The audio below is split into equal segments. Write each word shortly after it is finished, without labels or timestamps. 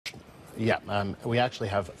Yeah, we actually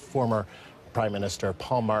have former Prime Minister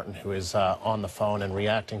Paul Martin, who is on the phone and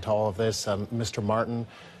reacting to all of this. Mr. Martin,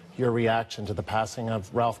 your reaction to the passing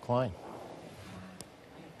of Ralph Klein?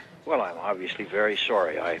 Well, I'm obviously very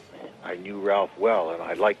sorry. I knew Ralph well, and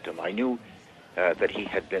I liked him. I knew that he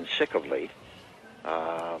had been sick of late.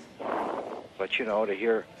 But, you know, to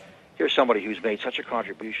hear somebody who's made such a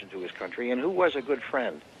contribution to his country and who was a good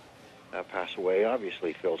friend pass away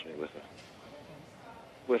obviously fills me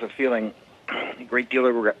with a feeling, a great deal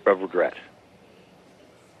of regret.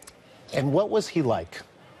 And what was he like?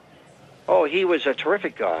 Oh, he was a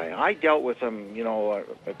terrific guy. I dealt with him, you know,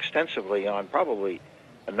 extensively on probably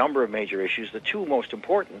a number of major issues. The two most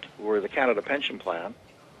important were the Canada Pension Plan.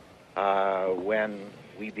 When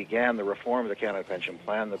we began the reform of the Canada Pension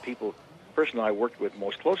Plan, the person I worked with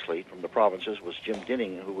most closely from the provinces was Jim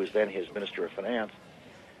Dinning, who was then his Minister of Finance.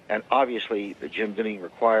 And obviously, Jim Dinning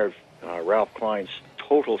required Ralph Klein's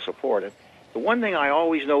total support. And the one thing I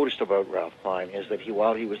always noticed about Ralph Klein is that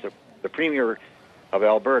while he was the Premier of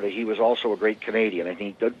Alberta, he was also a great Canadian, and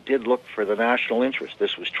he did look for the national interest.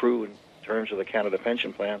 This was true in terms of the Canada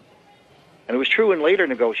Pension Plan. And it was true in later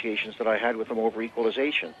negotiations that I had with him over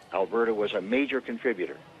equalization. Alberta was a major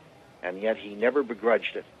contributor, and yet he never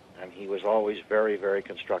begrudged it, and he was always very, very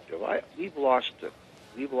constructive. We've lost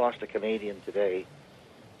a Canadian today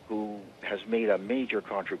who has made a major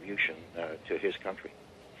contribution to his country.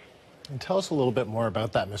 And tell us a little bit more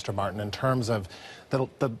about that, Mr. Martin, in terms of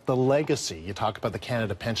the legacy. You talk about the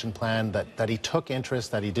Canada Pension Plan, that he took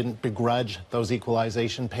interest, that he didn't begrudge those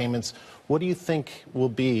equalization payments. What do you think will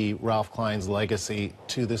be Ralph Klein's legacy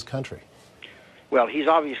to this country? Well, he's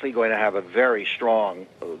obviously going to have a very strong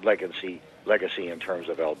legacy in terms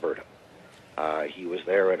of Alberta. He was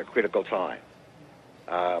there at a critical time.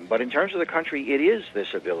 But in terms of the country, it is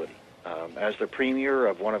this ability, as the Premier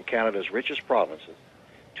of one of Canada's richest provinces,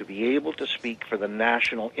 to be able to speak for the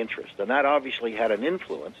national interest. And that obviously had an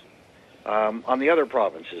influence on the other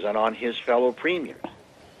provinces and on his fellow premiers.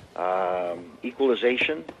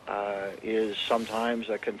 Equalization is sometimes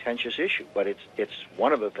a contentious issue, but it's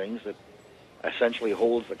one of the things that essentially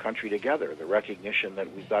holds the country together, the recognition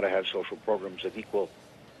that we've got to have social programs of equal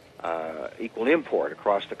import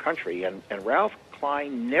across the country. And Ralph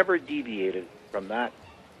Klein never deviated from that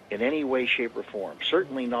in any way, shape, or form,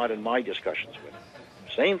 certainly not in my discussions with him.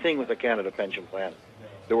 Same thing with the Canada Pension Plan.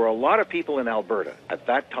 There were a lot of people in Alberta at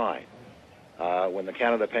that time when the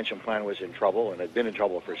Canada Pension Plan was in trouble, and had been in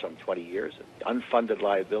trouble for some 20 years. The unfunded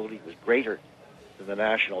liability was greater than the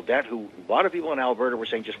national debt, a lot of people in Alberta were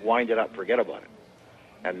saying, just wind it up, forget about it.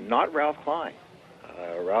 And not Ralph Klein.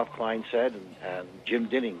 Ralph Klein said, and Jim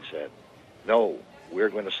Dinning said, no, we're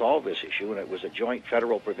going to solve this issue, and it was a joint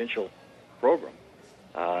federal-provincial program.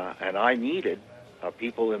 And I needed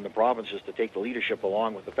people in the provinces to take the leadership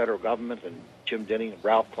along with the federal government, and Jim Dinning and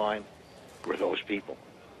Ralph Klein were those people.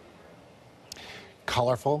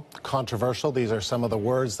 Colorful, controversial, these are some of the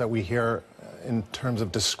words that we hear in terms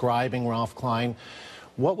of describing Ralph Klein.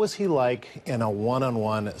 What was he like in a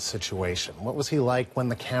one-on-one situation? What was he like when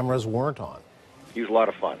the cameras weren't on? He was a lot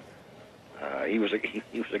of fun. He was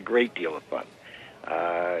a great deal of fun.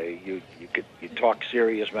 You talk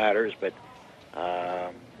serious matters, but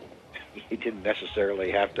he didn't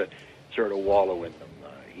necessarily have to sort of wallow in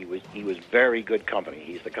them. He was very good company.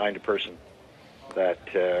 He's the kind of person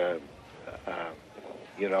that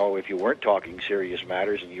you know, if you weren't talking serious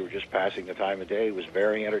matters and you were just passing the time of day, it was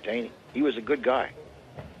very entertaining. He was a good guy.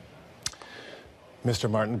 Mr.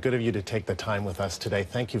 Martin, good of you to take the time with us today.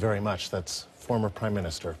 Thank you very much. That's former Prime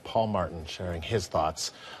Minister Paul Martin sharing his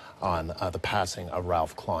thoughts on the passing of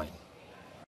Ralph Klein.